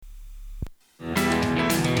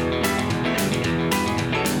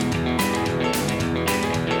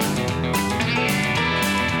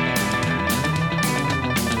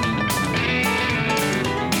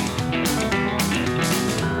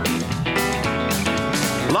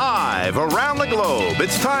Live around the globe,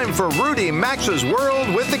 it's time for Rudy Maxa's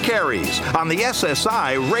World with the Careys on the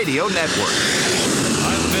SSI Radio Network.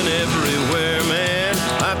 I've been everywhere, man.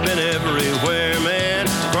 I've been everywhere, man.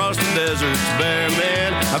 Across the deserts bare,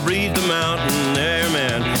 man. I breathed the mountain air,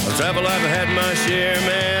 man. Of travel I've had my share,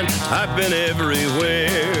 man. I've been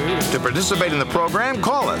everywhere. To participate in the program,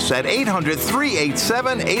 call us at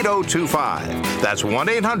 800-387-8025. That's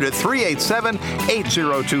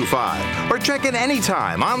 1-800-387-8025. Or check in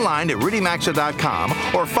anytime online at rudymaxa.com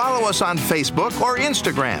or follow us on Facebook or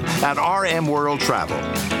Instagram at RM World Travel.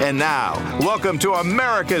 And now, welcome to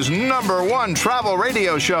America's #1 travel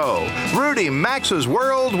radio show, Rudy Maxa's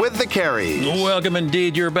World with the Careys. Welcome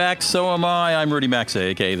indeed. You're back. So am I. I'm Rudy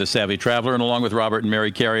Maxa, a.k.a. The Savvy Traveler, and along with Robert and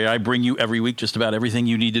Mary Carey, I bring you every week just about everything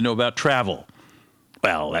you need to know about travel.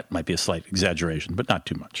 Well, that might be a slight exaggeration, but not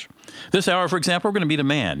too much. This hour, for example, we're going to meet a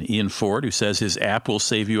man, Ian Ford, who says his app will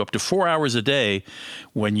save you up to 4 hours a day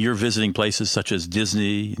when you're visiting places such as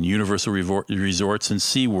Disney and Universal Resorts and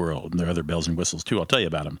SeaWorld. And there are other bells and whistles, too. I'll tell you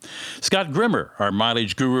about them. Scott Grimmer, our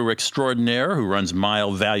mileage guru extraordinaire, who runs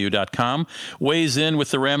milevalue.com, weighs in with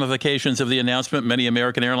the ramifications of the announcement many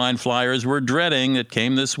American airline flyers were dreading that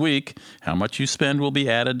came this week. How much you spend will be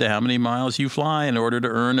added to how many miles you fly in order to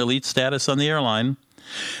earn elite status on the airline.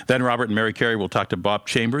 Then Robert and Mary Carey will talk to Bob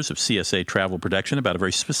Chambers of CSA Travel Protection about a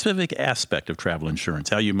very specific aspect of travel insurance,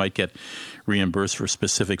 how you might get reimbursed for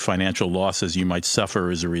specific financial losses you might suffer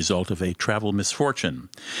as a result of a travel misfortune.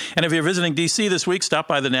 And if you're visiting D.C. this week, stop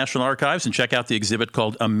by the National Archives and check out the exhibit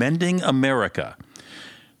called Amending America.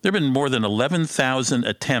 There have been more than 11,000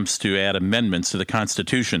 attempts to add amendments to the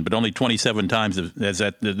Constitution, but only 27 times has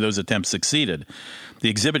those attempts succeeded. The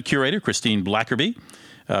exhibit curator, Christine Blackerby,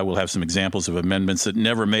 we'll have some examples of amendments that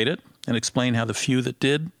never made it and explain how the few that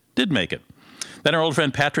did make it. Then our old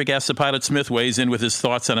friend Patrick Ask the Pilot Smith weighs in with his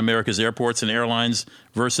thoughts on America's airports and airlines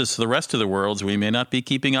versus the rest of the world, so we may not be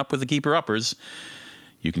keeping up with the keeper-uppers.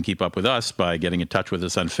 You can keep up with us by getting in touch with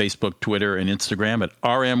us on Facebook, Twitter, and Instagram at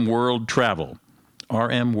RM World Travel.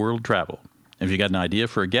 RM World Travel. And if you got an idea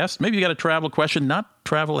for a guest, maybe you got a travel question, not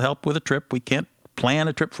travel help with a trip. We can't plan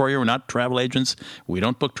a trip for you. We're not travel agents. We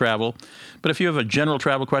don't book travel. But if you have a general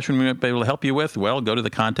travel question we might be able to help you with, well, go to the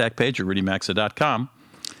contact page at rudymaxa.com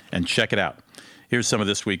and check it out. Here's some of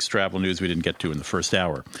this week's travel news we didn't get to in the first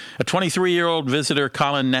hour. A 23-year-old visitor,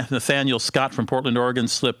 Colin Nathaniel Scott from Portland, Oregon,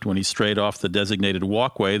 slipped when he strayed off the designated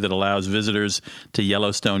walkway that allows visitors to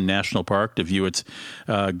Yellowstone National Park to view its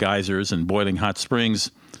geysers and boiling hot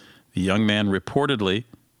springs. The young man reportedly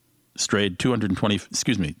strayed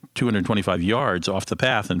 225 yards off the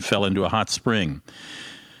path and fell into a hot spring.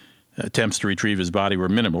 Attempts to retrieve his body were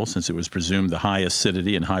minimal since it was presumed the high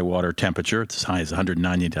acidity and high water temperature, it's as high as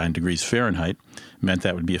 199 degrees Fahrenheit, meant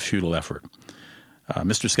that would be a futile effort.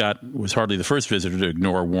 Mr. Scott was hardly the first visitor to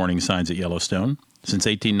ignore warning signs at Yellowstone. Since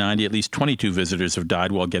 1890, at least 22 visitors have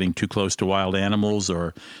died while getting too close to wild animals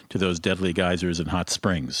or to those deadly geysers and hot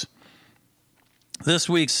springs. This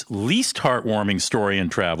week's least heartwarming story in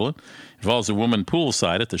travel involves a woman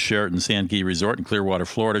poolside at the Sheraton Sandkey Resort in Clearwater,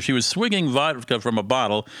 Florida. She was swigging vodka from a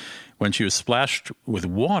bottle when she was splashed with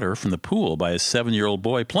water from the pool by a 7-year-old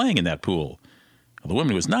boy playing in that pool. Well, the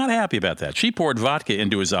woman was not happy about that. She poured vodka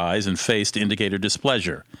into his eyes and face to indicate her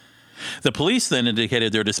displeasure. The police then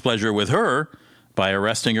indicated their displeasure with her by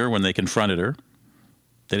arresting her when they confronted her.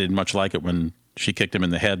 They didn't much like it when she kicked him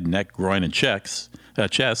in the head, neck, groin, and chest.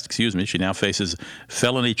 She now faces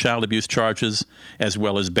felony child abuse charges as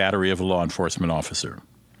well as battery of a law enforcement officer.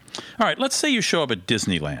 All right, let's say you show up at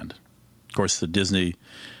Disneyland. Of course, the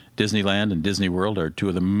Disneyland and Disney World are two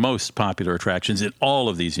of the most popular attractions in all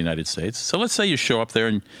of these United States. So let's say you show up there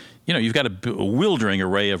and, you've got a bewildering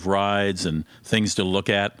array of rides and things to look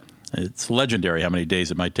at. It's legendary how many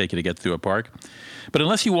days it might take you to get through a park. But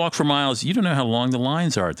unless you walk for miles, you don't know how long the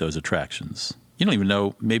lines are at those attractions. You don't even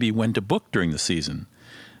know maybe when to book during the season.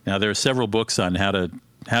 Now, there are several books on how to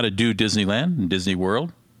do Disneyland and Disney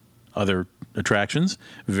World, other attractions,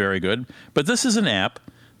 very good. But this is an app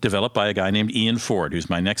developed by a guy named Ian Ford, who's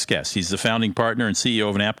my next guest. He's the founding partner and CEO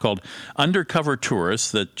of an app called Undercover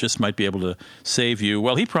Tourist that just might be able to save you.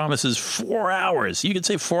 Well, he promises 4 hours. You can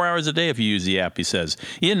save 4 hours a day if you use the app, he says.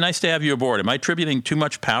 Ian, nice to have you aboard. Am I attributing too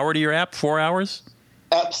much power to your app, 4 hours?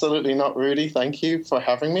 Absolutely not, Rudy. Thank you for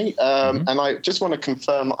having me. And I just want to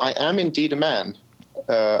confirm I am indeed a man,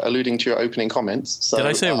 alluding to your opening comments. So did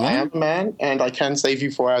I say a woman? I am a man, and I can save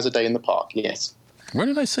you 4 hours a day in the park, yes. Where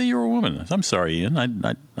did I say you were a woman? I'm sorry, Ian. I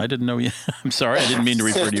didn't know you. I'm sorry. I didn't mean to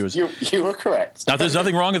refer to you as... You were correct. Now, there's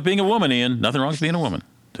nothing wrong with being a woman, Ian. Nothing wrong with being a woman.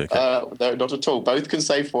 Okay. No, not at all. Both can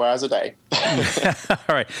save 4 hours a day. All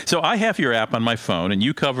right. So I have your app on my phone, and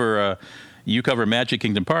you cover You cover Magic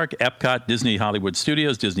Kingdom Park, Epcot, Disney Hollywood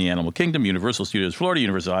Studios, Disney Animal Kingdom, Universal Studios Florida,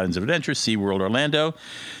 Universal Islands of Adventure, SeaWorld Orlando.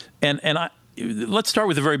 Let's start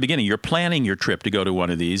with the very beginning. You're planning your trip to go to one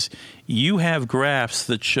of these. You have graphs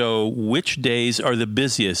that show which days are the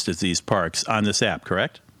busiest at these parks on this app,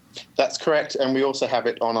 correct? That's correct, and we also have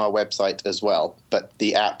it on our website as well. But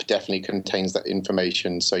the app definitely contains that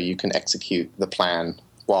information, so you can execute the plan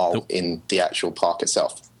while in the actual park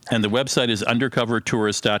itself. And the website is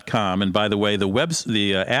undercovertourist.com. And by the way,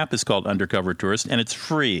 the app is called Undercover Tourist, and it's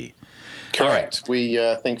free. Correct. We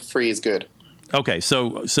think free is good. Okay,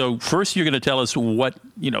 so first you're going to tell us what,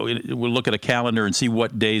 we'll look at a calendar and see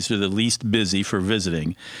what days are the least busy for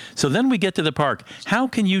visiting. So then we get to the park. How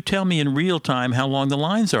can you tell me in real time how long the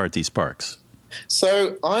lines are at these parks?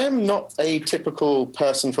 So I am not a typical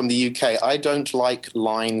person from the UK. I don't like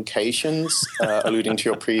line-cations, alluding to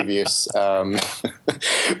your previous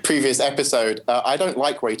episode. I don't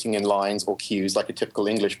like waiting in lines or queues like a typical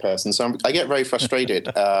English person. So I get very frustrated.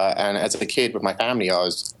 And as a kid with my family, I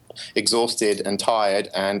was exhausted and tired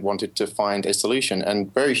and wanted to find a solution.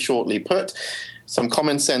 And very shortly put, some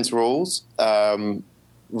common sense rules,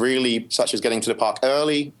 really such as getting to the park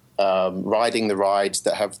early, riding the rides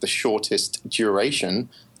that have the shortest duration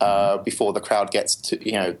before the crowd gets to,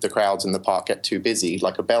 the crowds in the park get too busy,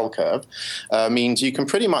 like a bell curve, means you can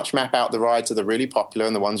pretty much map out the rides that are really popular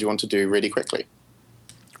and the ones you want to do really quickly.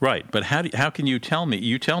 Right, but how can you tell me?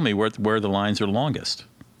 You tell me where the lines are longest.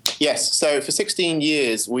 Yes. So for 16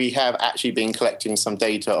 years, we have actually been collecting some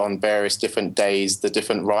data on various different days, the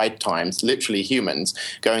different ride times, literally humans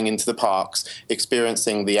going into the parks,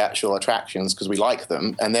 experiencing the actual attractions because we like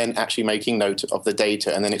them, and then actually making note of the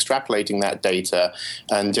data and then extrapolating that data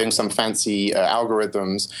and doing some fancy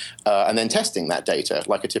algorithms and then testing that data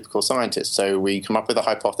like a typical scientist. So we come up with a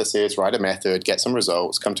hypothesis, write a method, get some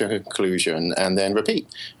results, come to a conclusion, and then repeat.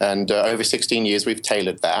 And over 16 years, we've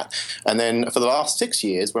tailored that. And then for the last 6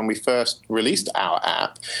 years, when we first released our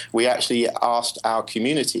app, we actually asked our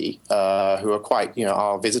community, who are quite,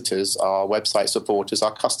 our visitors, our website supporters,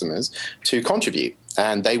 our customers, to contribute.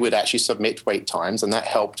 And they would actually submit wait times, and that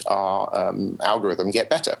helped our algorithm get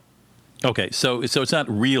better. Okay, so it's not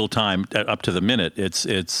real time up to the minute. It's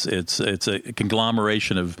a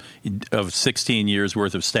conglomeration of 16 years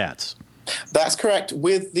worth of stats. That's correct,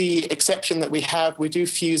 with the exception that we do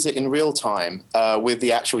fuse it in real time with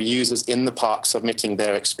the actual users in the park submitting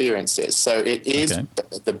their experiences. So it is,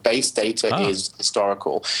 the base data is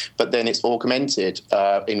historical, but then it's augmented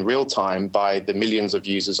in real time by the millions of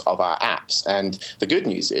users of our apps. And the good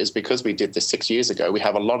news is, because we did this 6 years ago, we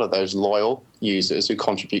have a lot of those loyal users who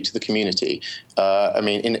contribute to the community.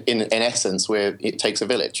 In essence, where it takes a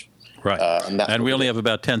village. Right. And we only have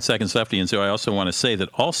about 10 seconds left, Ian, so I also want to say that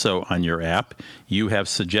also on your app, you have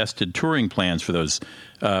suggested touring plans for those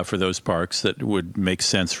parks that would make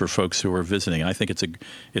sense for folks who are visiting. I think it's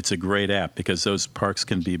a great app because those parks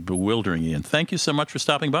can be bewildering, Ian. Thank you so much for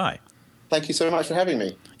stopping by. Thank you so much for having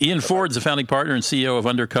me. Ian Ford's the founding partner and CEO of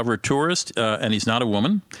Undercover Tourist, and he's not a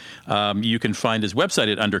woman. You can find his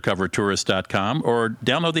website at undercovertourist.com or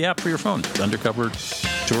download the app for your phone. It's Undercover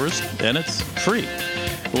Tourist, and it's free.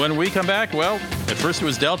 When we come back, well, at first it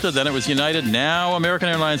was Delta, then it was United. Now American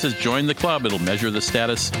Airlines has joined the club. It'll measure the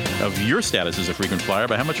status of your status as a frequent flyer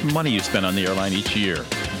by how much money you spend on the airline each year.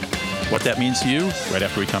 What that means to you, right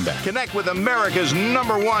after we come back. Connect with America's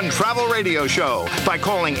 #1 travel radio show by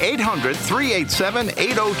calling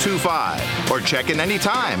 800-387-8025 or check in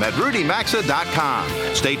anytime at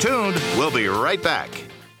rudymaxa.com. Stay tuned. We'll be right back.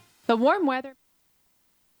 The warm weather.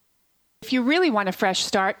 If you really want a fresh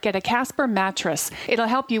start, get a Casper mattress. It'll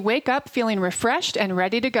help you wake up feeling refreshed and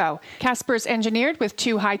ready to go. Casper's engineered with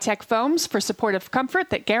 2 high-tech foams for supportive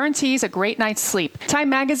comfort that guarantees a great night's sleep. Time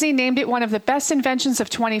magazine named it one of the best inventions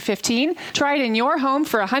of 2015. Try it in your home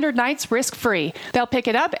for 100 nights risk-free. They'll pick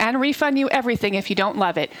it up and refund you everything if you don't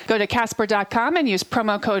love it. Go to Casper.com and use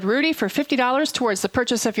promo code Rudy for $50 towards the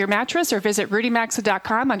purchase of your mattress, or visit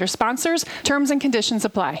rudymaxa.com under sponsors. Terms and conditions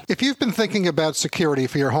apply. If you've been thinking about security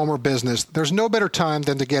for your home or business, there's no better time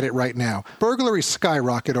than to get it right now. Burglaries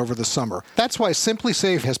skyrocket over the summer. That's why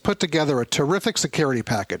SimpliSafe has put together a terrific security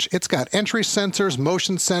package. It's got entry sensors,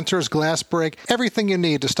 motion sensors, glass break, everything you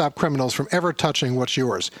need to stop criminals from ever touching what's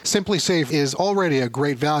yours. SimpliSafe is already a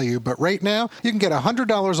great value, but right now you can get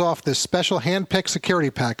 $100 off this special hand-picked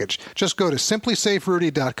security package. Just go to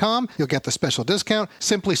SimpliSafeRudy.com. You'll get the special discount,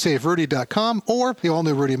 SimpliSafeRudy.com, or the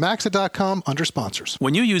all-new RudyMaxa.com under sponsors.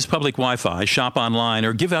 When you use public Wi-Fi, shop online,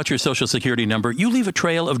 or give out your social Social Security number, you leave a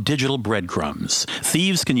trail of digital breadcrumbs.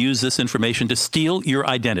 Thieves can use this information to steal your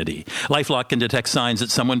identity. LifeLock can detect signs that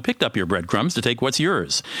someone picked up your breadcrumbs to take what's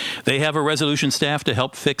yours. They have a resolution staff to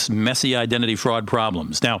help fix messy identity fraud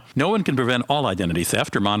problems. Now, no one can prevent all identity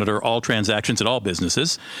theft or monitor all transactions at all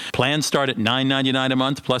businesses. Plans start at $9.99 a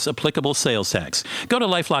month plus applicable sales tax. Go to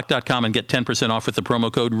LifeLock.com and get 10% off with the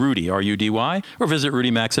promo code RUDY, R-U-D-Y, or visit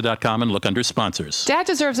RudyMaxa.com and look under sponsors. Dad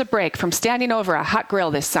deserves a break from standing over a hot grill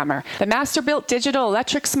this summer. The Masterbuilt Digital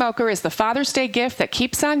Electric Smoker is the Father's Day gift that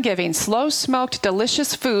keeps on giving slow-smoked,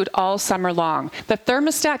 delicious food all summer long. The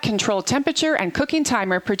thermostat-controlled temperature and cooking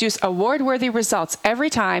timer produce award-worthy results every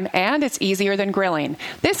time, and it's easier than grilling.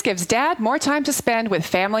 This gives Dad more time to spend with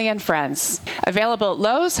family and friends. Available at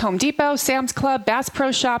Lowe's, Home Depot, Sam's Club, Bass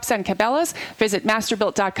Pro Shops, and Cabela's. Visit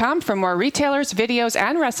Masterbuilt.com for more retailers, videos,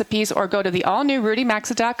 and recipes, or go to the all-new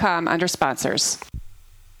RudyMaxa.com under sponsors.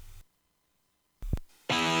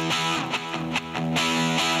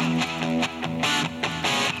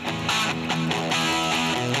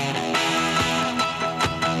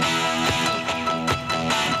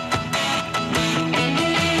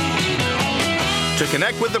 To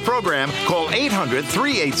connect with the program, call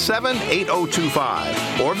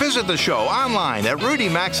 800-387-8025 or visit the show online at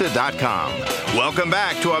rudymaxa.com. Welcome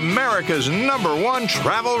back to America's #1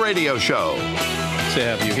 travel radio show. To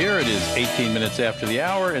have you here, it is 18 minutes after the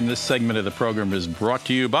hour, and this segment of the program is brought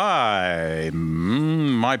to you by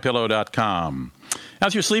MyPillow.com.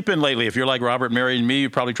 How's your sleep been lately? If you're like Robert, Mary, and me,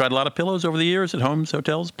 you've probably tried a lot of pillows over the years at homes,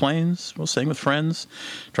 hotels, planes, staying with friends,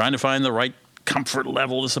 trying to find the right comfort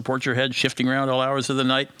level to support your head, shifting around all hours of the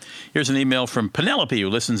night. Here's an email from Penelope, who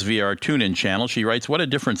listens via our TuneIn channel. She writes, "What a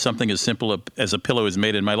difference something as simple as a pillow has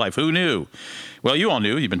made in my life. Who knew?" Well, you all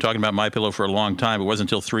knew. You've been talking about MyPillow for a long time. It wasn't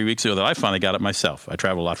until 3 weeks ago that I finally got it myself. I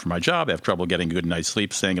travel a lot for my job. I have trouble getting a good night's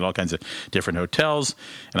sleep, staying at all kinds of different hotels.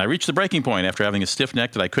 And I reached the breaking point after having a stiff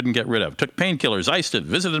neck that I couldn't get rid of. Took painkillers, iced it,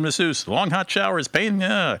 visited a masseuse, long hot showers, pain,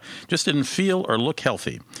 just didn't feel or look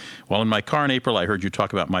healthy. While in my car in April, I heard you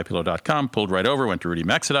talk about MyPillow.com, pulled right over, went to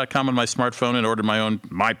RudyMaxa.com on my smartphone and ordered my own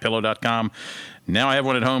MyPillow.com. Now I have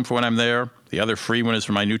one at home for when I'm there. The other free one is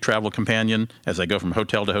for my new travel companion as I go from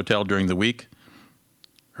hotel to hotel during the week.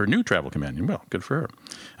 Her new travel companion. Well, good for her.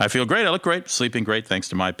 I feel great. I look great. Sleeping great thanks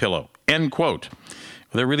to MyPillow. End quote.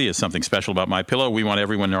 Well, there really is something special about MyPillow. We want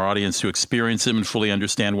everyone in our audience to experience them and fully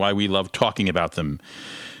understand why we love talking about them.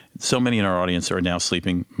 So many in our audience are now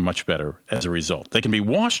sleeping much better as a result. They can be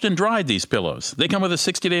washed and dried, these pillows. They come with a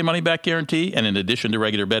 60-day money-back guarantee, and in addition to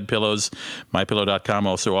regular bed pillows, MyPillow.com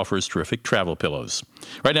also offers terrific travel pillows.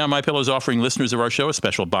 Right now, MyPillow is offering listeners of our show a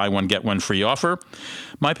special buy one, get one free offer.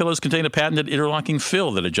 MyPillows contain a patented interlocking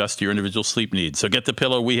fill that adjusts to your individual sleep needs. So get the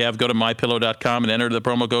pillow we have. Go to MyPillow.com and enter the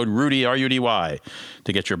promo code RUDY, R-U-D-Y,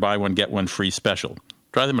 to get your buy one, get one free special.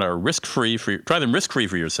 Try them risk-free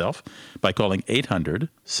for yourself by calling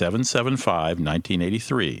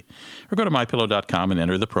 800-775-1983 or go to MyPillow.com and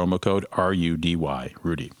enter the promo code RUDY,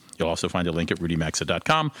 Rudy. You'll also find a link at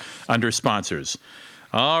RudyMaxa.com under sponsors.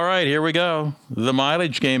 All right, here we go. The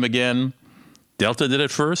mileage game again. Delta did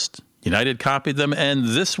it first. United copied them. And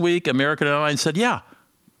this week, American Airlines said, yeah,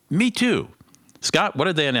 me too. Scott, what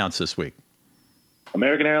did they announce this week?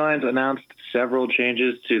 American Airlines announced several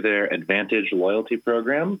changes to their Advantage loyalty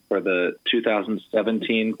program for the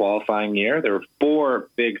 2017 qualifying year. There were 4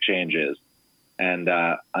 big changes. And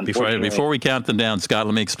unfortunately, before we count them down, Scott,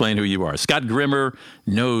 let me explain who you are. Scott Grimmer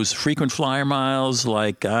knows frequent flyer miles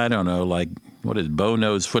like, I don't know, like what is Bo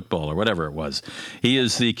Knows Football or whatever it was. He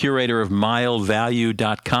is the curator of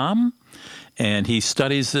milevalue.com. And he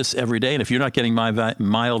studies this every day. And if you're not getting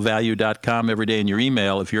milevalue.com every day in your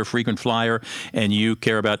email, if you're a frequent flyer and you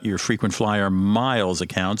care about your frequent flyer miles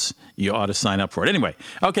accounts, you ought to sign up for it. Anyway,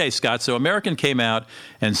 okay, Scott, so American came out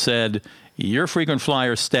and said your frequent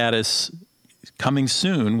flyer status coming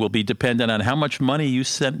soon will be dependent on how much money you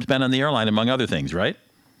spend on the airline, among other things, right?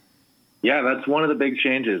 Yeah, that's one of the big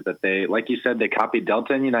changes that they, like you said, they copied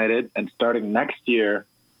Delta and United. And starting next year,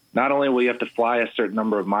 not only will you have to fly a certain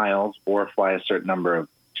number of miles or fly a certain number of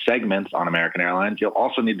segments on American Airlines, you'll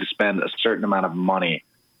also need to spend a certain amount of money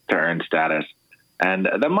to earn status. And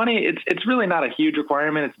the money, it's really not a huge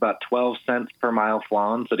requirement. It's about 12 cents per mile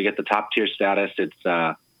flown. So to get the top tier status, it's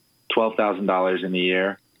 $12,000 in a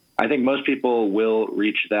year. I think most people will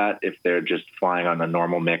reach that if they're just flying on a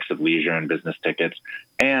normal mix of leisure and business tickets.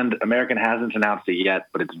 And American hasn't announced it yet,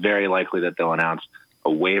 but it's very likely that they'll announce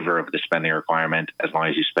a waiver of the spending requirement as long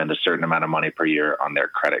as you spend a certain amount of money per year on their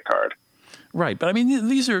credit card. Right. But I mean,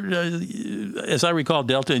 these are, as I recall,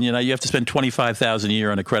 Delta and United, you have to spend $25,000 a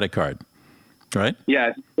year on a credit card. right? Yeah,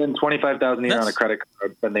 if you spend $25,000 a year on a credit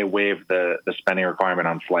card, then they waive the spending requirement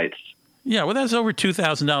on flights. Yeah, well, that's over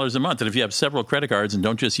 $2,000 a month, and if you have several credit cards and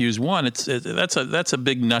don't just use one, that's a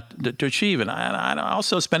big nut to achieve. And I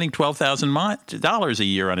also spending $12,000 a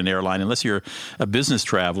year on an airline, unless you're a business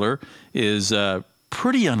traveler, is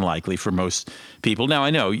pretty unlikely for most people. Now,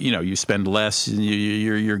 I know you spend less.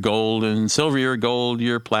 You're gold and silver, you're gold,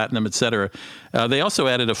 you're platinum, etc. They also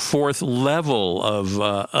added a fourth level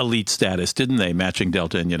of elite status, didn't they? Matching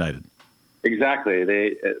Delta and United. Exactly.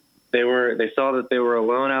 They saw that they were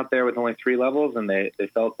alone out there with only 3 levels, and they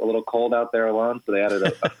felt a little cold out there alone, so they added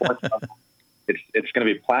a fourth level. It's going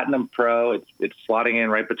to be Platinum Pro. It's slotting in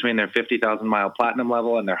right between their 50,000-mile Platinum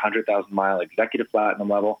level and their 100,000-mile Executive Platinum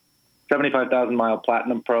level, 75,000-mile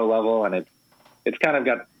Platinum Pro level, and it's kind of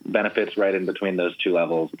got benefits right in between those 2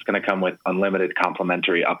 levels. It's going to come with unlimited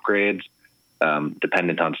complimentary upgrades,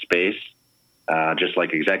 dependent on space, just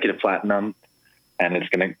like Executive Platinum. And it's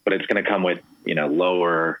going to come with,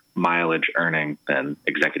 lower mileage earning than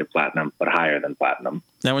Executive Platinum, but higher than Platinum.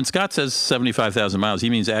 Now, when Scott says 75,000 miles,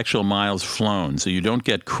 he means actual miles flown. So you don't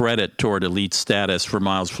get credit toward elite status for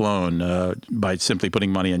miles flown by simply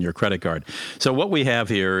putting money on your credit card. So what we have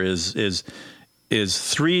here is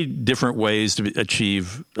 3 different ways to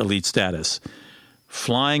achieve elite status.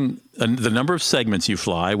 Flying, the number of segments you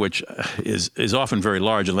fly, which is often very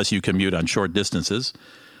large unless you commute on short distances.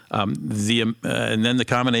 And then the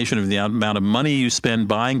combination of the amount of money you spend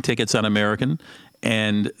buying tickets on American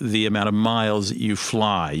and the amount of miles you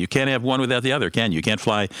fly. You can't have one without the other, can you? You can't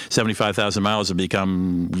fly 75,000 miles and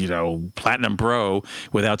become, Platinum Pro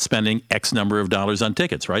without spending X number of dollars on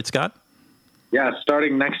tickets, right, Scott? Yeah,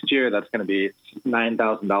 starting next year, that's going to be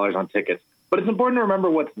 $9,000 on tickets. But it's important to remember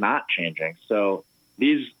what's not changing. So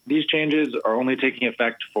these changes are only taking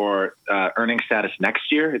effect for earning status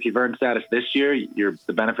next year. If you've earned status this year,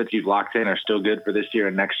 the benefits you've locked in are still good for this year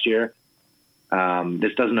and next year.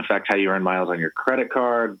 This doesn't affect how you earn miles on your credit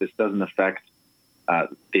card. This doesn't affect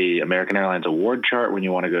the American Airlines award chart when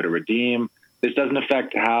you want to go to redeem. This doesn't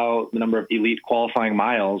affect how the number of elite qualifying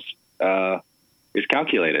miles is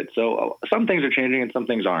calculated. So some things are changing and some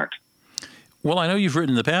things aren't. Well, I know you've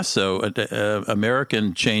written in the past, though,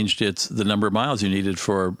 American changed the number of miles you needed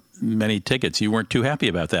for many tickets. You weren't too happy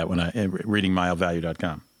about that when reading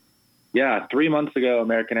milevalue.com. Yeah, 3 months ago,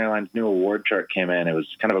 American Airlines' new award chart came in. It was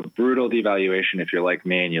kind of a brutal devaluation if you're like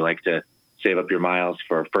me and you like to save up your miles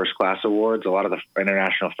for first-class awards. A lot of the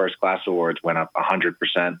international first-class awards went up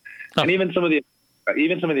 100%. Oh. And even some of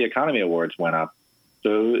the economy awards went up.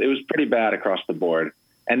 So it was pretty bad across the board.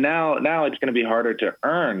 And now it's going to be harder to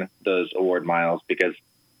earn those award miles because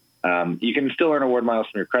you can still earn award miles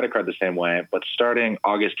from your credit card the same way. But starting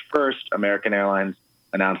August 1st, American Airlines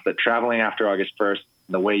announced that traveling after August 1st,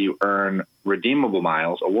 the way you earn redeemable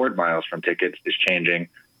miles, award miles from tickets, is changing.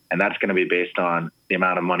 And that's going to be based on the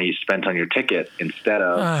amount of money you spent on your ticket instead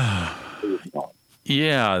of...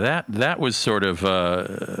 Yeah, that was sort of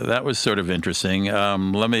interesting.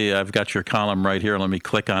 I've got your column right here. Let me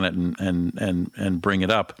click on it and bring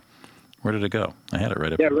it up. Where did it go? I had it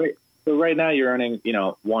right up. Yeah, right. So right now you're earning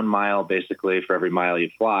 1 mile basically for every mile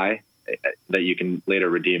you fly that you can later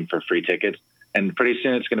redeem for free tickets. And pretty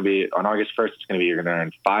soon it's going to be on August 1st. It's going to be you're going to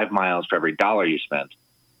earn 5 miles for every dollar you spent.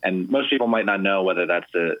 And most people might not know whether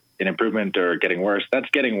that's an improvement or getting worse. That's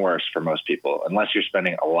getting worse for most people, unless you're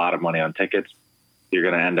spending a lot of money on tickets. You're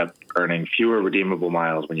going to end up earning fewer redeemable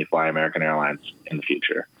miles when you fly American Airlines in the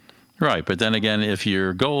future. Right. But then again, if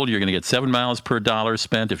you're gold, you're going to get 7 miles per dollar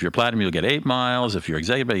spent. If you're platinum, you'll get 8 miles. If you're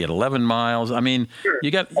executive, you get 11 miles. I mean, sure. you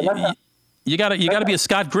got to be a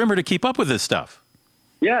Scott Grimmer to keep up with this stuff.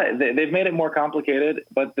 Yeah, they've made it more complicated,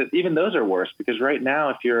 but even those are worse because right now,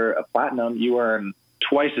 if you're a platinum, you earn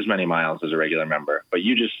twice as many miles as a regular member. But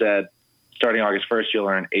you just said starting August 1st, you'll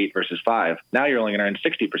earn 8 versus 5. Now you're only going to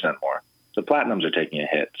earn 60% more. So platinums are taking a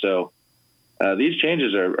hit. So these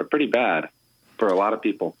changes are pretty bad for a lot of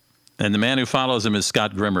people. And the man who follows him is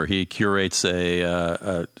Scott Grimmer. He curates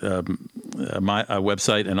a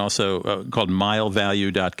website and also called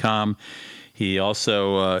milevalue.com. He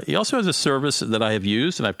also has a service that I have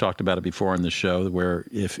used, and I've talked about it before on the show, where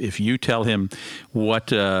if you tell him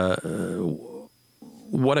what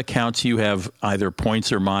accounts you have either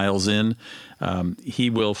points or miles in,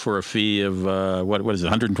 he will, for a fee of what is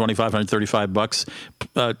it, $125,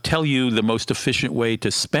 $135, tell you the most efficient way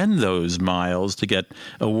to spend those miles to get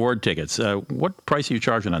award tickets. What price are you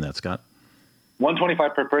charging on that, Scott?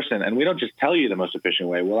 $125 per person, and we don't just tell you the most efficient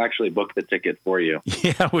way. We'll actually book the ticket for you.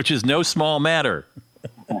 Yeah, which is no small matter.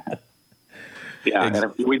 Yeah, and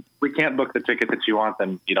if we can't book the ticket that you want,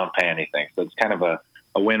 then you don't pay anything. So it's kind of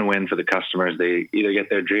a win-win for the customers. They either get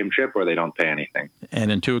their dream trip or they don't pay anything.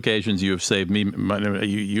 And in 2 occasions, you have saved me.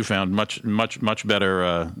 You found much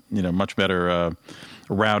better,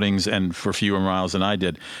 routings and for fewer miles than I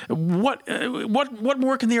did. What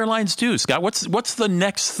more can the airlines do, Scott? What's the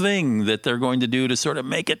next thing that they're going to do to sort of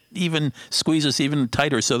make it squeeze us even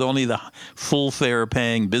tighter, so that only the full fare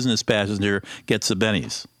paying business passenger gets the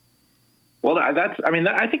bennies? Well,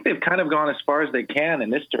 I think they've kind of gone as far as they can in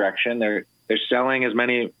this direction. They're selling as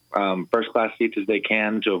many first class seats as they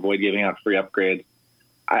can to avoid giving out free upgrades.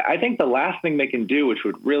 I think the last thing they can do, which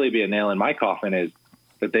would really be a nail in my coffin, is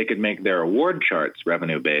that they could make their award charts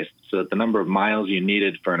revenue-based, so that the number of miles you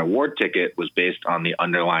needed for an award ticket was based on the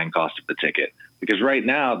underlying cost of the ticket. Because right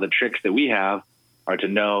now, the tricks that we have are to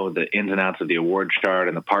know the ins and outs of the award chart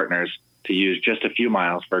and the partners to use just a few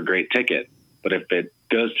miles for a great ticket. But if it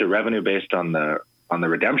goes to revenue based on the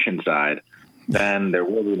redemption side, then there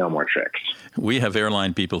will be no more tricks. We have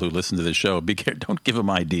airline people who listen to this show. Be careful. Don't give them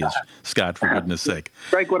ideas, Scott, for goodness sake.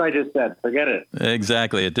 Strike what I just said. Forget it.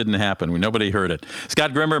 Exactly. It didn't happen. Nobody heard it.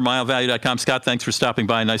 Scott Grimmer, milevalue.com. Scott, thanks for stopping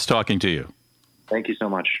by. Nice talking to you. Thank you so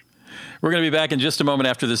much. We're going to be back in just a moment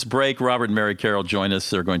after this break. Robert and Mary Carroll join us.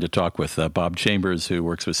 They're going to talk with Bob Chambers, who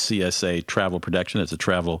works with CSA Travel Protection. It's a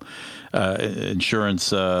travel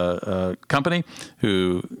insurance company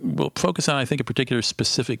who will focus on, I think, a particular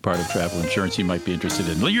specific part of travel insurance you might be interested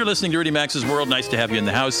in. Well, you're listening to Rudy Max's World. Nice to have you in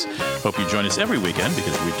the house. Hope you join us every weekend,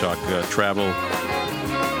 because we talk travel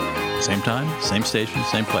same time, same station,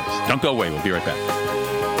 same place. Don't go away. We'll be right back.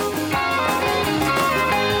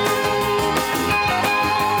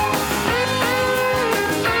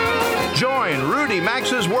 Join Rudy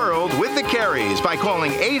Max's World with the Careys by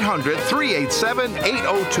calling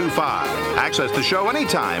 800-387-8025. Access the show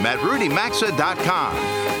anytime at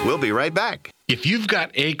rudymaxa.com. We'll be right back. If you've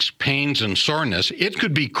got aches, pains, and soreness, it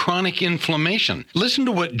could be chronic inflammation. Listen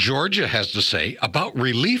to what Georgia has to say about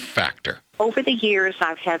Relief Factor. Over the years,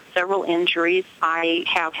 I've had several injuries. I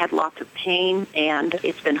have had lots of pain, and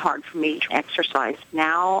it's been hard for me to exercise.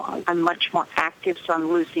 Now I'm much more active, so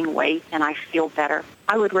I'm losing weight, and I feel better.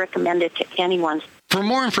 I would recommend it to anyone. For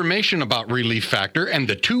more information about Relief Factor and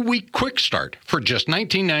the 2-week quick start for just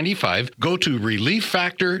 $19.95, go to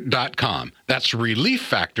ReliefFactor.com. That's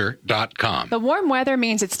ReliefFactor.com. The warm weather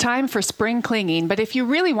means it's time for spring cleaning, but if you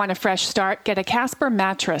really want a fresh start, get a Casper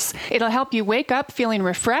mattress. It'll help you wake up feeling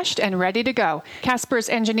refreshed and ready to go. Casper's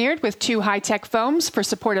engineered with 2 high-tech foams for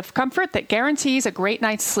supportive comfort that guarantees a great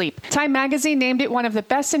night's sleep. Time Magazine named it one of the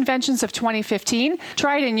best inventions of 2015.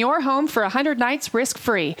 Try it in your home for 100 nights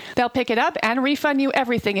risk-free. They'll pick it up and refund you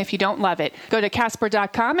everything if you don't love it. Go to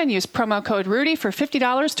Casper.com and use promo code Rudy for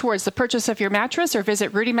 $50 towards the purchase of your mattress, or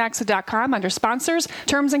visit RudyMaxa.com under sponsors.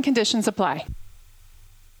 Terms and conditions apply.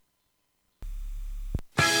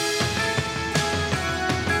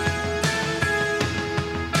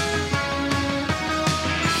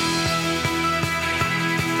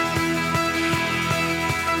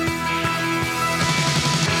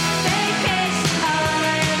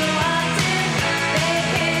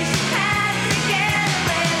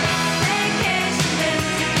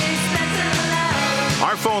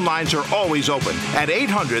 Our phone lines are always open at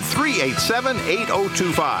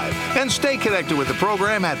 800-387-8025. And stay connected with the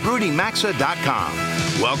program at rudymaxa.com.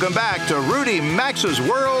 Welcome back to Rudy Max's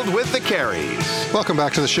World with the Careys. Welcome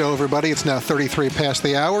back to the show, everybody. It's now 33 past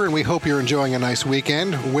the hour, and we hope you're enjoying a nice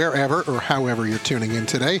weekend, wherever or however you're tuning in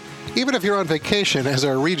today, even if you're on vacation, as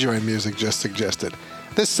our rejoin music just suggested.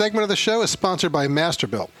 This segment of the show is sponsored by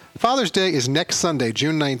Masterbuilt. Father's Day is next Sunday,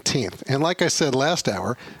 June 19th, and like I said last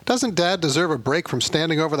hour, doesn't Dad deserve a break from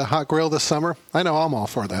standing over the hot grill this summer? I know I'm all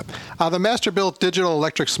for that. The Masterbuilt Digital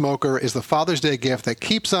Electric Smoker is the Father's Day gift that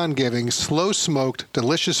keeps on giving slow-smoked,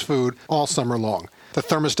 delicious food all summer long. The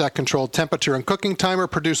thermostat-controlled temperature and cooking timer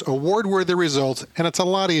produce award-worthy results, and it's a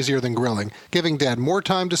lot easier than grilling, giving Dad more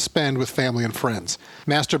time to spend with family and friends.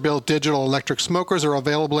 Masterbuilt digital electric smokers are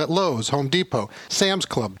available at Lowe's, Home Depot, Sam's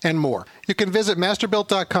Club, and more. You can visit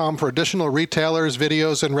Masterbuilt.com for additional retailers,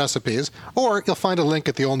 videos, and recipes, or you'll find a link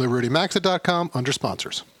at the all-new RudyMaxa.com under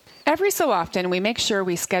sponsors. Every so often, we make sure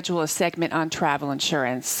we schedule a segment on travel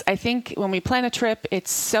insurance. I think when we plan a trip,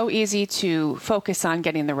 it's so easy to focus on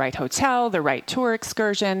getting the right hotel, the right tour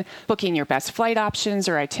excursion, booking your best flight options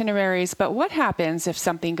or itineraries. But what happens if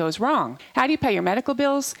something goes wrong? How do you pay your medical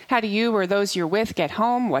bills? How do you or those you're with get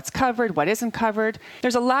home? What's covered? What isn't covered?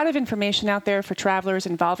 There's a lot of information out there for travelers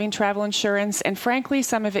involving travel insurance, and frankly,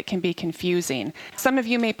 some of it can be confusing. Some of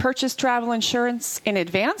you may purchase travel insurance in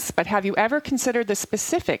advance, but have you ever considered the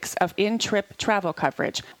specifics basics of in-trip travel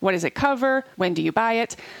coverage. What does it cover? When do you buy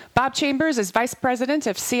it? Bob Chambers is Vice President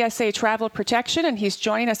of CSA Travel Protection, and he's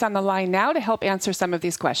joining us on the line now to help answer some of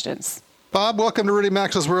these questions. Bob, welcome to Rudy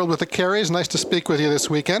Maxa's World with the Carries. Nice to speak with you this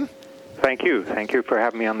weekend. Thank you. Thank you for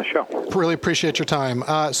having me on the show. Really appreciate your time.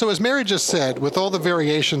 So as Mary just said, with all the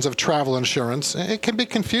variations of travel insurance, it can be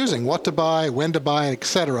confusing what to buy, when to buy,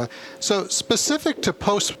 etc. So specific to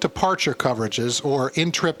post-departure coverages, or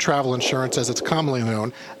in-trip travel insurance as it's commonly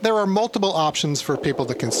known, there are multiple options for people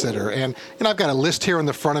to consider. And I've got a list here in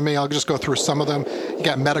the front of me. I'll just go through some of them. You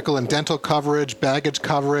got medical and dental coverage, baggage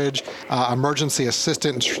coverage, emergency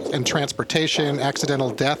assistance and transportation,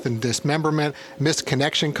 accidental death and dismemberment, missed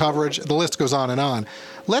connection coverage. The list goes on and on.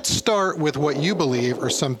 Let's start with what you believe are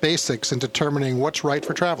some basics in determining what's right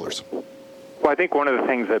for travelers. Well, I think one of the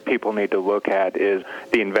things that people need to look at is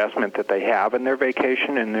the investment that they have in their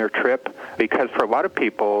vacation and their trip, because for a lot of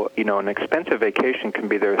people, an expensive vacation can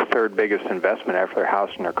be their third biggest investment after their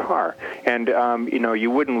house and their car. And,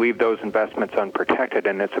 you wouldn't leave those investments unprotected,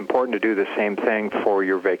 and it's important to do the same thing for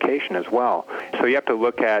your vacation as well. So you have to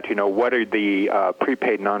look at, what are the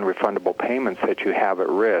prepaid non-refundable payments that you have at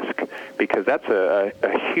risk, because that's a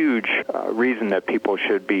huge reason that people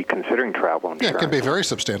should be considering travel insurance. Yeah, it can be very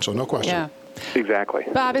substantial, no question. Yeah. Exactly.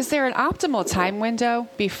 Bob, is there an optimal time window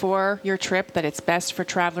before your trip that it's best for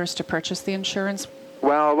travelers to purchase the insurance?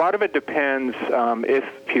 Well, a lot of it depends. If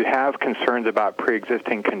you have concerns about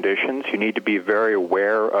pre-existing conditions, you need to be very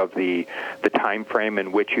aware of the time frame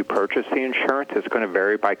in which you purchase the insurance. It's going to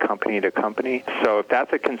vary by company to company. So if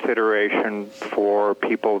that's a consideration for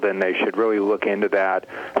people, then they should really look into that,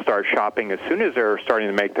 start shopping as soon as they're starting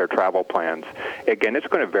to make their travel plans. Again, it's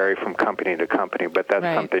going to vary from company to company, but that's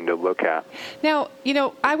something to look at. Now,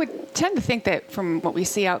 I would tend to think that from what we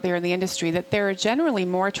see out there in the industry, that there are generally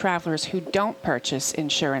more travelers who don't purchase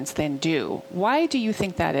insurance than do. Why do you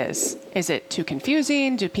think that is? Is it too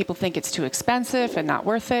confusing? Do people think it's too expensive and not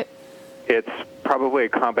worth it? It's probably a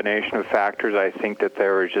combination of factors. I think that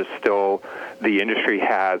there is just still, the industry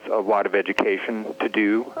has a lot of education to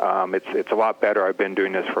do. It's a lot better. I've been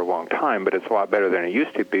doing this for a long time, but it's a lot better than it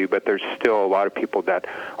used to be. But there's still a lot of people that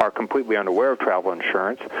are completely unaware of travel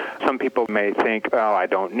insurance. Some people may think, oh, I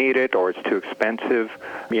don't need it, or it's too expensive.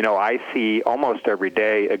 I see almost every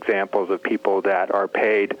day examples of people that are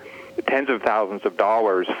paid tens of thousands of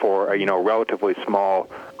dollars for a relatively small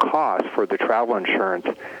cost for the travel insurance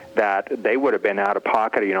that they would have been out of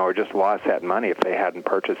pocket, or just lost that money if they hadn't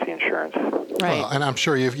purchased the insurance. Right. Well, and I'm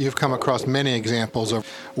sure you've come across many examples of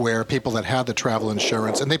where people that had the travel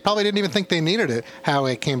insurance, and they probably didn't even think they needed it, how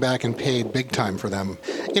it came back and paid big time for them.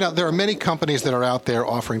 There are many companies that are out there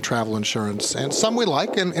offering travel insurance, and some we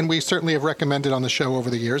like, and we certainly have recommended on the show over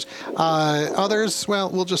the years. Others, well,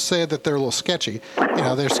 we'll just say that they're a little sketchy.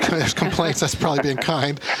 There's complaints, that's probably being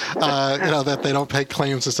kind, that they don't pay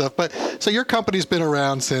claims and stuff. But so your company's been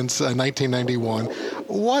around since 1991.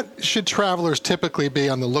 What should travelers typically be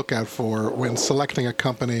on the lookout for when selecting a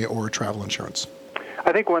company or travel insurance?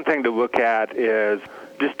 I think one thing to look at is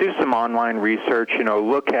just do some online research.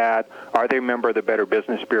 Look at, are they a member of the Better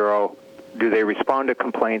Business Bureau? Do they respond to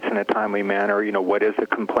complaints in a timely manner? What is the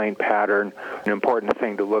complaint pattern? An important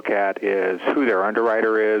thing to look at is who their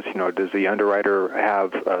underwriter is. Does the underwriter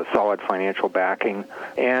have a solid financial backing?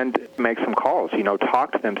 And make some calls.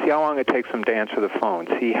 Talk to them. See how long it takes them to answer the phone.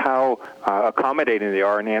 See how accommodating they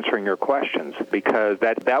are in answering your questions, because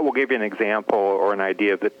that will give you an example or an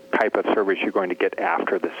idea of the type of service you're going to get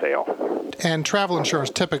after the sale. And travel insurance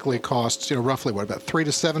typically costs, roughly, about 3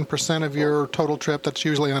 to 7% of your total trip? That's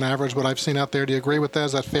usually on average what I've seen out there. Do you agree with that?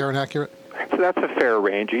 Is that fair and accurate? So that's a fair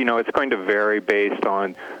range. It's going to vary based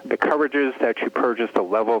on the coverages that you purchase, the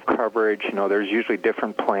level of coverage. There's usually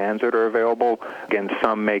different plans that are available. Again,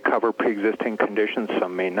 some may cover pre-existing conditions,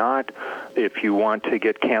 some may not. If you want to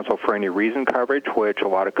get canceled for any reason coverage, which a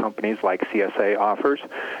lot of companies like CSA offers,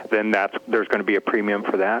 then there's going to be a premium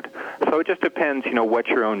for that. So it just depends, what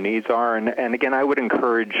your own needs are. And again, I would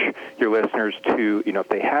encourage your listeners to, if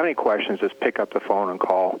they have any questions, just pick up the phone and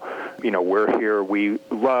call. We're here. We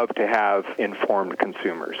love to have informed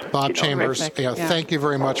consumers. Bob Chambers, thank you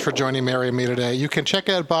very much for joining Mary and me today. You can check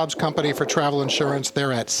out Bob's company for travel insurance.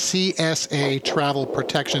 They're at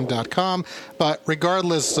csatravelprotection.com. But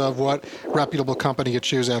regardless of what reputable company you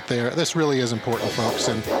choose out there, this really is important, folks,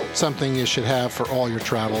 and something you should have for all your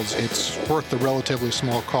travels. It's worth the relatively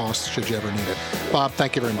small cost should you ever need it. Bob,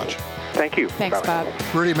 thank you very much. Thank you. Thanks, Bob.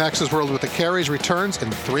 Rudy Maxa's World with the Carries returns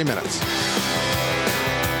in 3 minutes.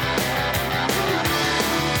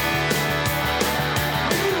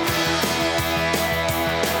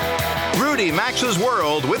 Rudy Maxa's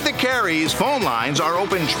World with the Careys phone lines are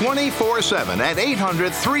open 24/7 at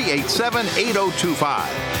 800-387-8025.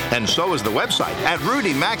 And so is the website at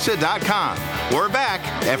rudymaxa.com. We're back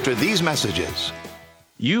after these messages.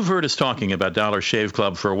 You've heard us talking about Dollar Shave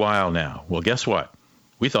Club for a while now. Well, guess what?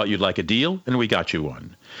 We thought you'd like a deal, and we got you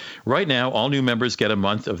one. Right now, all new members get a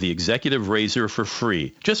month of the Executive Razor for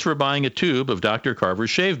free, just for buying a tube of Dr. Carver's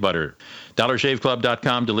shave butter.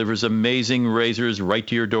 DollarShaveClub.com delivers amazing razors right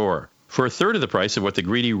to your door for a third of the price of what the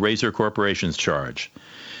greedy razor corporations charge.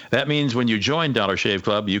 That means when you join Dollar Shave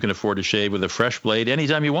Club, you can afford to shave with a fresh blade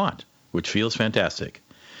anytime you want, which feels fantastic.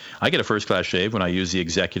 I get a first-class shave when I use the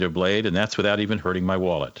Executive blade, and that's without even hurting my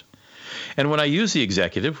wallet. And when I use the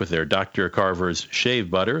Executive with their Dr. Carver's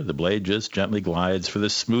shave butter, the blade just gently glides for the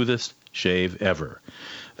smoothest shave ever.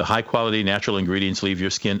 The high-quality natural ingredients leave your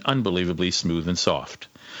skin unbelievably smooth and soft.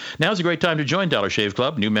 Now's a great time to join Dollar Shave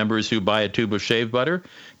Club. New members who buy a tube of shave butter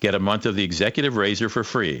get a month of the Executive Razor for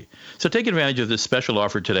free. So take advantage of this special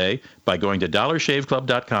offer today by going to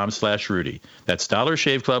dollarshaveclub.com/Rudy. That's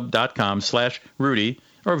dollarshaveclub.com/Rudy.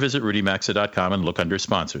 Or visit rudymaxa.com and look under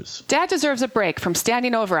sponsors. Dad deserves a break from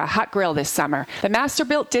standing over a hot grill this summer. The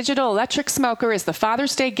Masterbuilt Digital Electric Smoker is the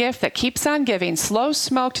Father's Day gift that keeps on giving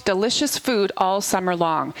slow-smoked, delicious food all summer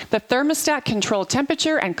long. The thermostat-controlled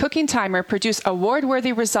temperature and cooking timer produce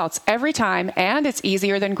award-worthy results every time, and it's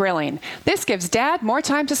easier than grilling. This gives Dad more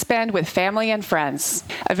time to spend with family and friends.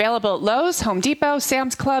 Available at Lowe's, Home Depot,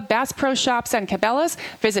 Sam's Club, Bass Pro Shops, and Cabela's.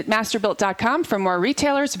 Visit Masterbuilt.com for more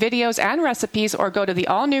retailers, videos, and recipes, or go to the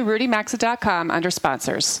all-new rudymaxa.com under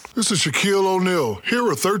sponsors. This is Shaquille O'Neal, here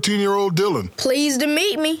with 13-year-old Dylan. Pleased to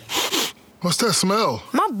meet me. What's that smell?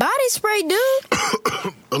 My body spray, dude.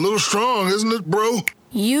 A little strong, isn't it, bro?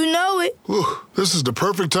 You know it. Whew. This is the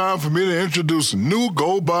perfect time for me to introduce new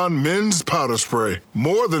Gold Bond Men's Powder Spray.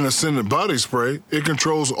 More than a scented body spray, it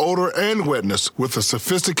controls odor and wetness with a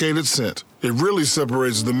sophisticated scent. It really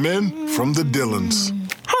separates the men from the Dylans.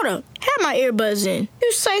 Hold up. Have my earbuds in.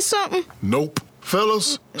 You say something? Nope.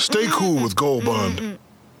 Fellas, stay cool with Gold Bond.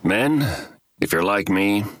 Men, if you're like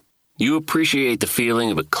me, you appreciate the feeling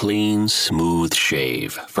of a clean, smooth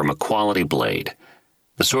shave from a quality blade.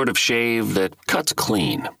 The sort of shave that cuts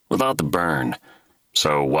clean, without the burn.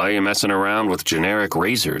 So why are you messing around with generic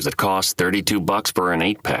razors that cost $32 for an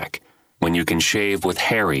 8-pack, when you can shave with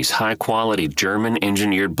Harry's high-quality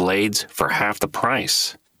German-engineered blades for half the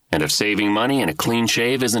price? And if saving money and a clean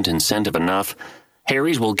shave isn't incentive enough,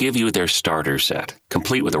 Harry's will give you their starter set,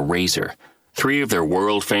 complete with a razor, 3 of their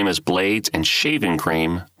world-famous blades, and shaving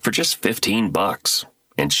cream for just $15.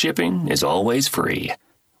 And shipping is always free.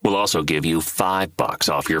 We'll also give you $5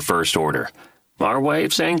 off your first order. Our way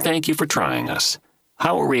of saying thank you for trying us.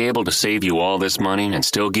 How are we able to save you all this money and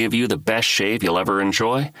still give you the best shave you'll ever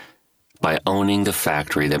enjoy? By owning the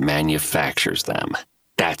factory that manufactures them.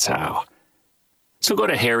 That's how. So go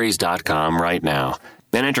to harrys.com right now.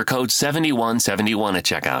 Then enter code 7171 at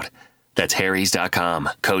checkout. That's harrys.com,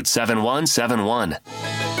 code 7171.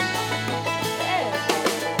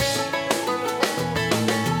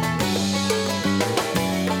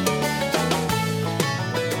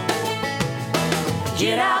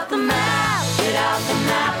 Get out the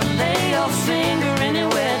map, and lay your finger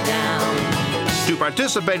anywhere down. To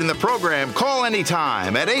participate in the program, call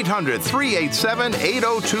anytime at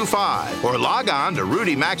 800-387-8025 or log on to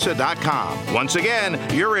rudymaxa.com. Once again,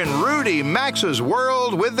 you're in Rudy Maxa's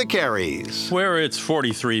World with the Careys. Where it's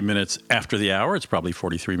 43 minutes after the hour. It's probably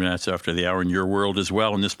 43 minutes after the hour in your world as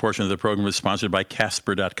well. And this portion of the program is sponsored by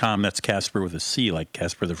Casper.com. That's Casper with a C, like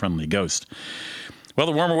Casper the Friendly Ghost. Well,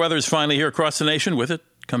 the warmer weather is finally here across the nation. With it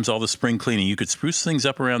comes all the spring cleaning. You could spruce things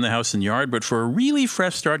up around the house and yard, but for a really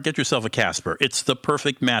fresh start, get yourself a Casper. It's the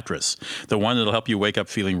perfect mattress, the one that'll help you wake up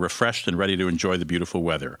feeling refreshed and ready to enjoy the beautiful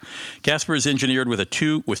weather. Casper is engineered with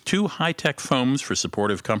two high-tech foams for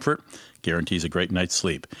supportive comfort. Guarantees a great night's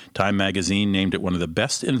sleep. Time magazine named it one of the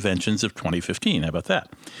best inventions of 2015. How about that?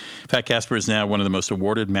 In fact, Casper is now one of the most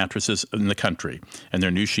awarded mattresses in the country, and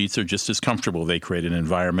their new sheets are just as comfortable. They create an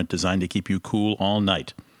environment designed to keep you cool all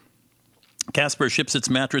night. Casper ships its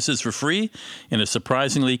mattresses for free in a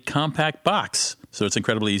surprisingly compact box, so it's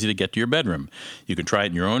incredibly easy to get to your bedroom. You can try it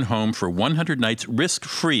in your own home for 100 nights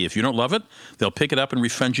risk-free. If you don't love it, they'll pick it up and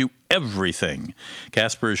refund you everything.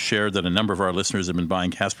 Casper has shared that a number of our listeners have been buying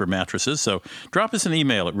Casper mattresses, so drop us an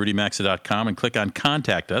email at rudymaxa.com and click on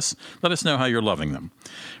Contact Us. Let us know how you're loving them.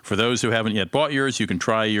 For those who haven't yet bought yours, you can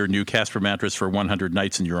try your new Casper mattress for 100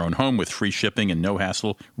 nights in your own home with free shipping and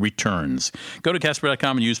no-hassle returns. Go to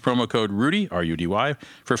Casper.com and use promo code RUDY, R-U-D-Y,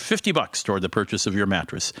 for $50 toward the purchase of your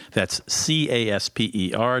mattress. That's CASPER.com.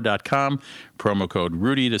 RudyMaxSper.com. Promo code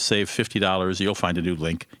Rudy to save $50. You'll find a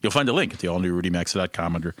link at the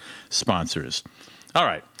allnewRudyMax.com under sponsors. All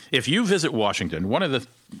right. If you visit Washington, one of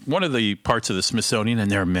the parts of the Smithsonian,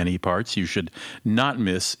 and there are many parts you should not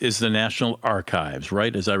miss, is the National Archives,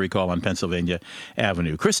 right, as I recall, on Pennsylvania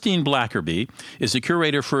Avenue. Christine Blackerby is the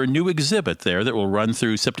curator for a new exhibit there that will run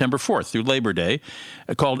through September 4th, through Labor Day,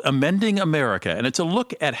 called Amending America. And it's a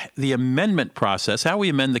look at the amendment process, how we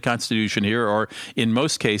amend the Constitution here, or in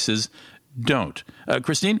most cases, don't.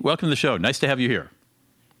 Christine, welcome to the show. Nice to have you here.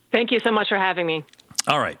 Thank you so much for having me.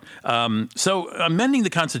 All right. So amending the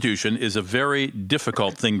Constitution is a very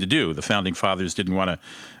difficult thing to do. The Founding Fathers didn't want to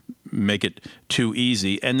make it too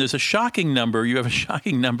easy. And there's a shocking number. You have a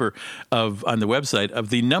shocking number on the website of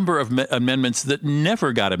the number of amendments that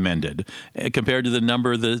never got amended compared to the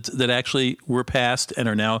number that actually were passed and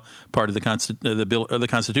are now part of the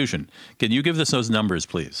Constitution. Can you give us those numbers,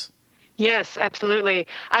 please? Yes, absolutely.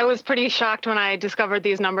 I was pretty shocked when I discovered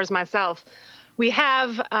these numbers myself. We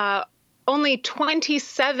have only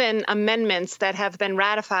 27 amendments that have been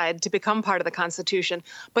ratified to become part of the Constitution,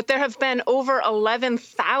 but there have been over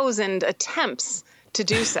 11,000 attempts to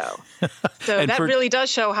do so. So that really does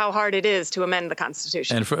show how hard it is to amend the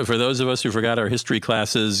Constitution. And for those of us who forgot our history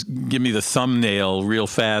classes, give me the thumbnail real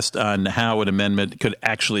fast on how an amendment could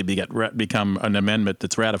actually become an amendment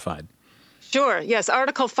that's ratified. Sure. Yes.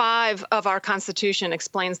 Article 5 of our Constitution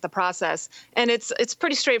explains the process, and it's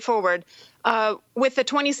pretty straightforward. With the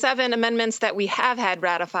 27 amendments that we have had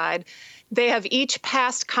ratified, they have each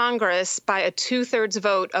passed Congress by a 2/3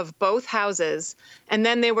 vote of both houses, and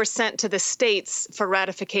then they were sent to the states for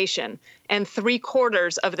ratification, and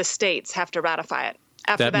 3/4 of the states have to ratify it.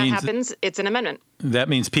 After that happens, it's an amendment. That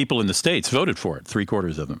means people in the states voted for it,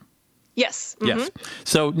 3/4 of them. Yes. Mm-hmm. Yes.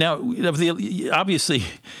 So now, obviously,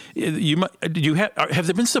 have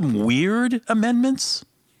there been some weird amendments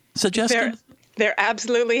suggested? There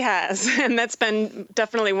absolutely has, and that's been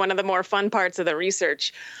definitely one of the more fun parts of the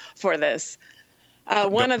research for this.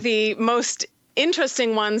 One of the most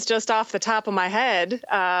interesting ones, just off the top of my head,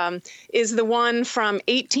 is the one from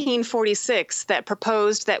 1846 that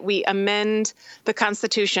proposed that we amend the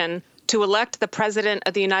Constitution to elect the President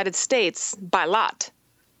of the United States by lot,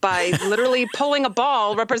 by literally pulling a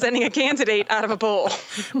ball representing a candidate out of a bowl.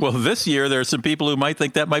 Well, this year there are some people who might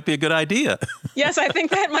think that might be a good idea. Yes, I think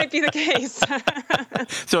that might be the case.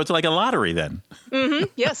 So it's like a lottery then. Mm-hmm.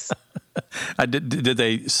 Yes. Did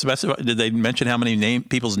they specify? Did they mention how many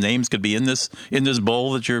people's names could be in this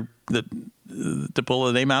bowl to pull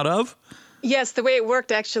a name out of? Yes, the way it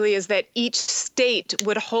worked actually is that each state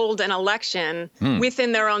would hold an election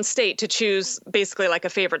within their own state to choose basically like a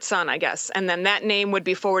favorite son, I guess. And then that name would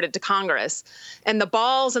be forwarded to Congress. And the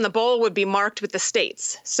balls in the bowl would be marked with the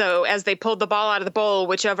states. So as they pulled the ball out of the bowl,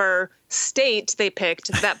 whichever state they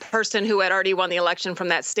picked, that person who had already won the election from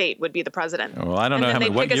that state would be the president. Well, I don't know how many.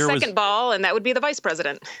 What year was? They'd pick a second ball, and that would be the vice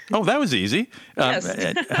president. Oh, that was easy. Yes.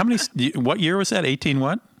 What year was that? 18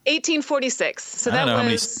 what? 1846. So that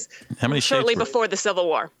was how many shortly before the Civil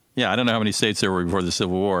War. Yeah, I don't know how many states there were before the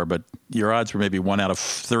Civil War, but your odds were maybe 1 out of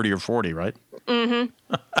 30 or 40, right?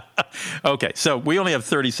 Mm-hmm. Okay, so we only have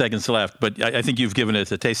 30 seconds left, but I think you've given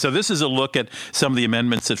it a taste. So this is a look at some of the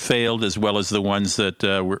amendments that failed as well as the ones that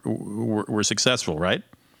were successful, right?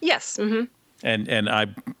 Yes. Mm-hmm. And I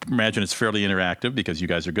imagine it's fairly interactive because you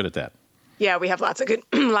guys are good at that. Yeah, we have lots of good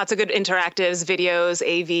interactives, videos,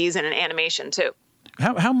 AVs, and an animation too.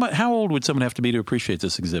 How old would someone have to be to appreciate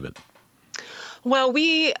this exhibit? Well,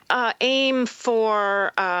 we aim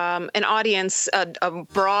for an audience, a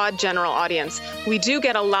broad general audience. We do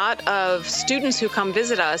get a lot of students who come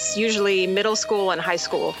visit us, usually middle school and high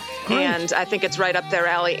school. Great. And I think it's right up their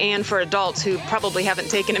alley, and for adults who probably haven't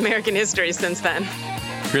taken American history since then.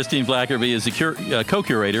 Christine Blackerby is the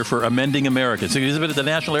co-curator for Amending America. It's an exhibit at the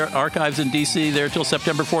National Archives in D.C. there till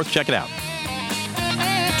September 4th. Check it out.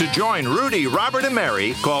 To join Rudy, Robert, and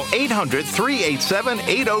Mary, call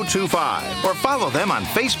 800-387-8025 or follow them on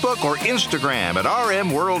Facebook or Instagram at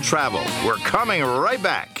RM World Travel. We're coming right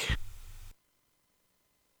back.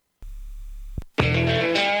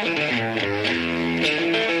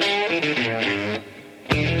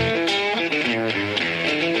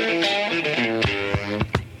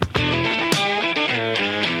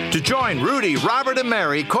 To join Rudy, Robert, and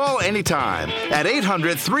Mary, call anytime at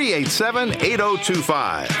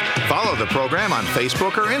 800-387-8025. Follow the program on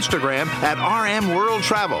Facebook or Instagram at RM World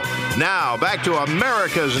Travel. Now, back to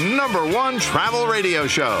America's #1 travel radio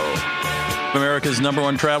show. America's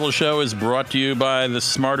 #1 travel show is brought to you by the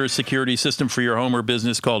smarter security system for your home or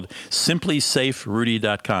business called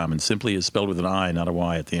SimplySafeRudy.com. And Simply is spelled with an I, not a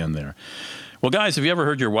Y at the end there. Well, guys, have you ever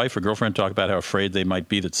heard your wife or girlfriend talk about how afraid they might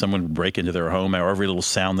be that someone would break into their home, or every little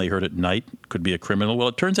sound they heard at night could be a criminal? Well,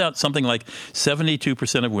 it turns out something like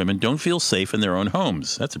 72% of women don't feel safe in their own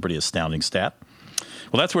homes. That's a pretty astounding stat.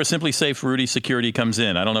 Well, that's where Simply Safe Rudy Security comes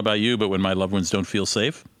in. I don't know about you, but when my loved ones don't feel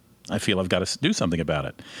safe, I feel I've got to do something about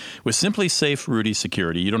it. With Simply Safe Rudy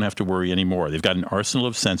Security, you don't have to worry anymore. They've got an arsenal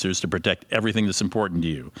of sensors to protect everything that's important to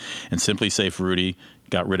you. And Simply Safe Rudy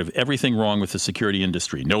got rid of everything wrong with the security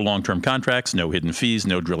industry. No long-term contracts, no hidden fees,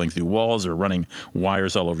 no drilling through walls or running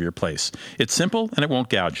wires all over your place. It's simple, and it won't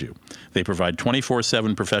gouge you. They provide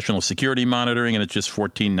 24/7 professional security monitoring, and it's just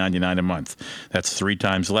 $14.99 a month. That's 3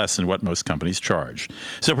 times less than what most companies charge.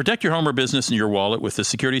 So protect your home or business and your wallet with the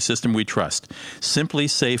security system we trust.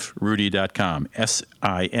 SimplySafeRudy.com.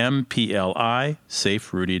 SIMPLI,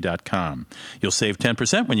 SafeRudy.com. You'll save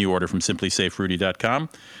 10% when you order from SimplySafeRudy.com,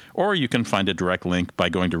 or you can find a direct link by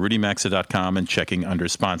going to rudymaxa.com and checking under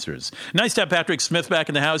sponsors. Nice to have Patrick Smith back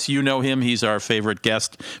in the house. You know him. He's our favorite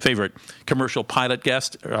commercial pilot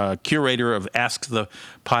guest, curator of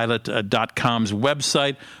AskThePilot.com's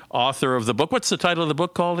website, author of the book. What's the title of the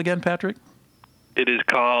book called again, Patrick? It is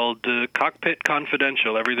called Cockpit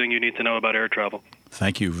Confidential, Everything You Need to Know About Air Travel.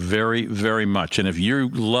 Thank you very, very much. And if you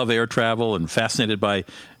love air travel and fascinated by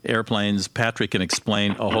airplanes, Patrick can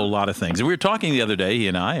explain a whole lot of things. And we were talking the other day, he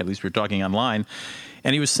and I, at least we were talking online,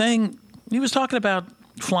 and he was talking about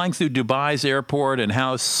flying through Dubai's airport and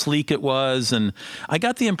how sleek it was. And I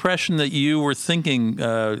got the impression that you were thinking,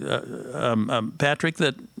 Patrick,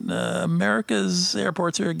 that America's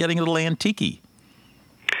airports are getting a little antique-y.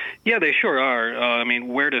 Yeah, they sure are. I mean,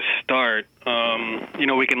 where to start?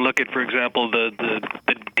 We can look at, for example, the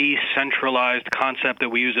decentralized concept that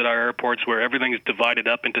we use at our airports, where everything is divided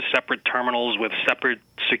up into separate terminals with separate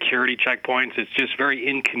security checkpoints. It's just very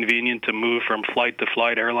inconvenient to move from flight to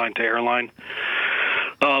flight, airline to airline.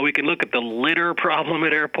 We can look at the litter problem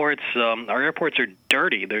at airports. Our airports are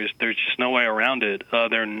dirty. There's just no way around it.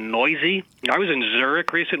 They're noisy. I was in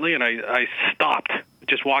Zurich recently, and I stopped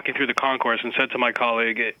just walking through the concourse and said to my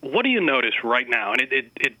colleague, "What do you notice right now?" And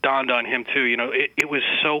it dawned on him, too. It was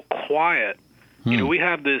so quiet. We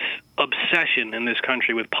have this obsession in this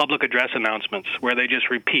country with public address announcements where they just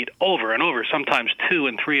repeat over and over, sometimes 2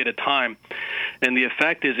 and 3 at a time. And the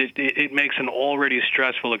effect is it makes an already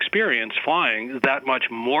stressful experience flying that much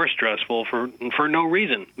more stressful for no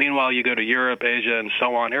reason. Meanwhile, you go to Europe, Asia, and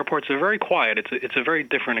so on. Airports are very quiet. It's a very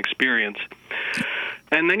different experience.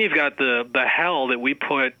 And then you've got the hell that we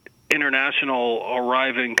put international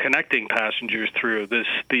arriving, connecting passengers through.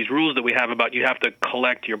 These rules that we have about you have to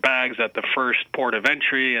collect your bags at the first port of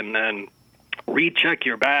entry and then recheck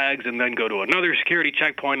your bags and then go to another security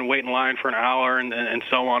checkpoint and wait in line for an hour and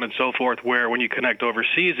so on and so forth, where when you connect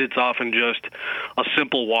overseas, it's often just a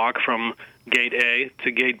simple walk from gate A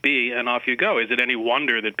to gate B, and off you go. Is it any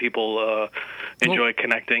wonder that people enjoy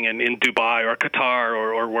connecting in Dubai or Qatar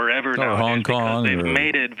or wherever now? Or Hong Kong. They've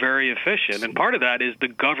made it very efficient. And part of that is the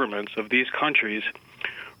governments of these countries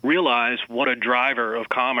realize what a driver of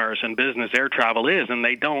commerce and business air travel is, and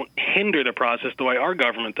they don't hinder the process the way our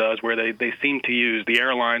government does, where they seem to use the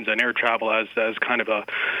airlines and air travel as kind of a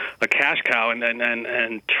cash cow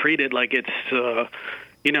and treat it like it's an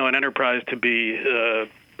enterprise to be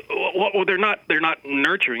well, they're not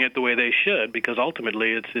nurturing it the way they should, because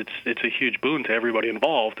ultimately it's a huge boon to everybody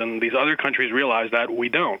involved, and these other countries realize that we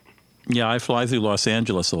don't. Yeah, I fly through Los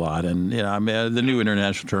Angeles a lot, and the new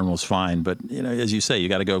international terminal is fine, but as you say, you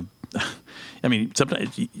got to go. I mean,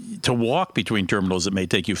 sometimes to walk between terminals, it may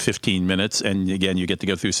take you 15 minutes, and again, you get to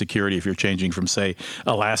go through security if you're changing from, say,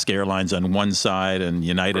 Alaska Airlines on one side and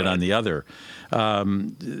United on the other. Now,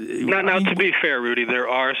 to be fair, Rudy, there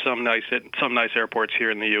are some nice airports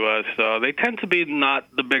here in the U.S. They tend to be not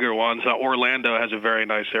the bigger ones. Orlando has a very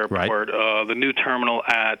nice airport. Right. The new terminal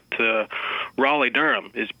at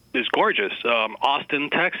Raleigh-Durham is gorgeous.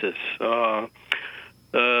 Austin, Texas.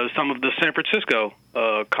 Some of the San Francisco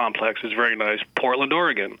complex is very nice. Portland,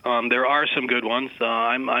 Oregon. There are some good ones.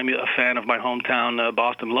 I'm a fan of my hometown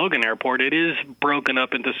Boston Logan Airport. It is broken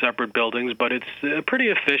up into separate buildings, but it's a pretty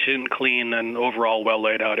efficient, clean, and overall well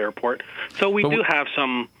laid out airport. So we do have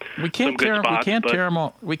some good spots.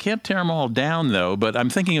 We can't tear them all down, though. But I'm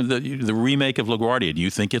thinking of the remake of LaGuardia. Do you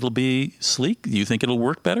think it'll be sleek? Do you think it'll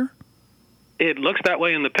work better? It looks that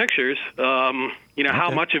way in the pictures.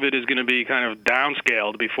 How much of it is going to be kind of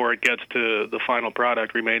downscaled before it gets to the final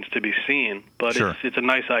product remains to be seen. But sure. It's a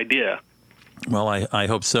nice idea. Well, I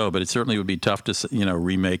hope so, but it certainly would be tough to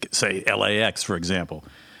remake, say, LAX, for example.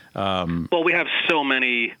 Well, we have so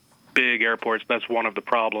many big airports. That's one of the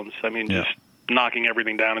problems. I mean, just knocking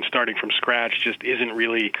everything down and starting from scratch just isn't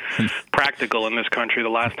really practical in this country. The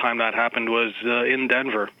last time that happened was in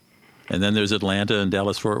Denver. And then there's Atlanta and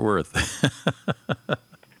Dallas-Fort Worth.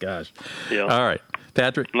 Gosh. Yeah. All right.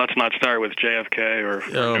 Patrick? Let's not start with JFK or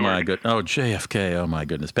JFK. Oh, my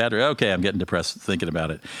goodness. Patrick, okay, I'm getting depressed thinking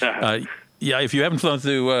about it. If you haven't flown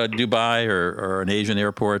through Dubai or an Asian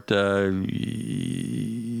airport, when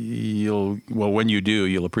you do,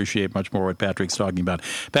 you'll appreciate much more what Patrick's talking about.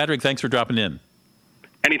 Patrick, thanks for dropping in.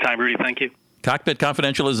 Anytime, Rudy. Thank you. Cockpit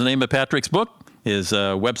Confidential is the name of Patrick's book. His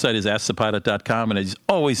website is AskThePilot.com, and he's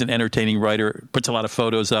always an entertaining writer, puts a lot of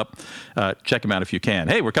photos up. Check him out if you can.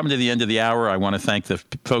 Hey, we're coming to the end of the hour. I want to thank the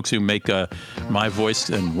folks who make my voice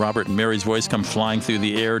and Robert and Mary's voice come flying through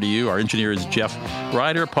the air to you. Our engineer is Jeff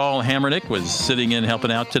Ryder. Paul Hammernick was sitting in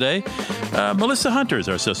helping out today. Melissa Hunter is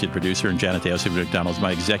our associate producer, and Janet Deosi McDonald is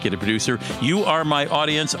my executive producer. You are my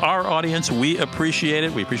audience, our audience. We appreciate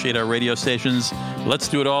it. We appreciate our radio stations. Let's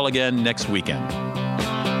do it all again next weekend.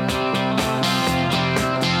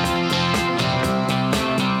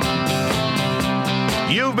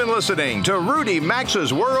 You've been listening to Rudy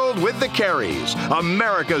Maxa's World with the Careys,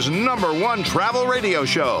 America's #1 travel radio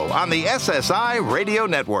show on the SSI Radio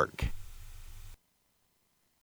Network.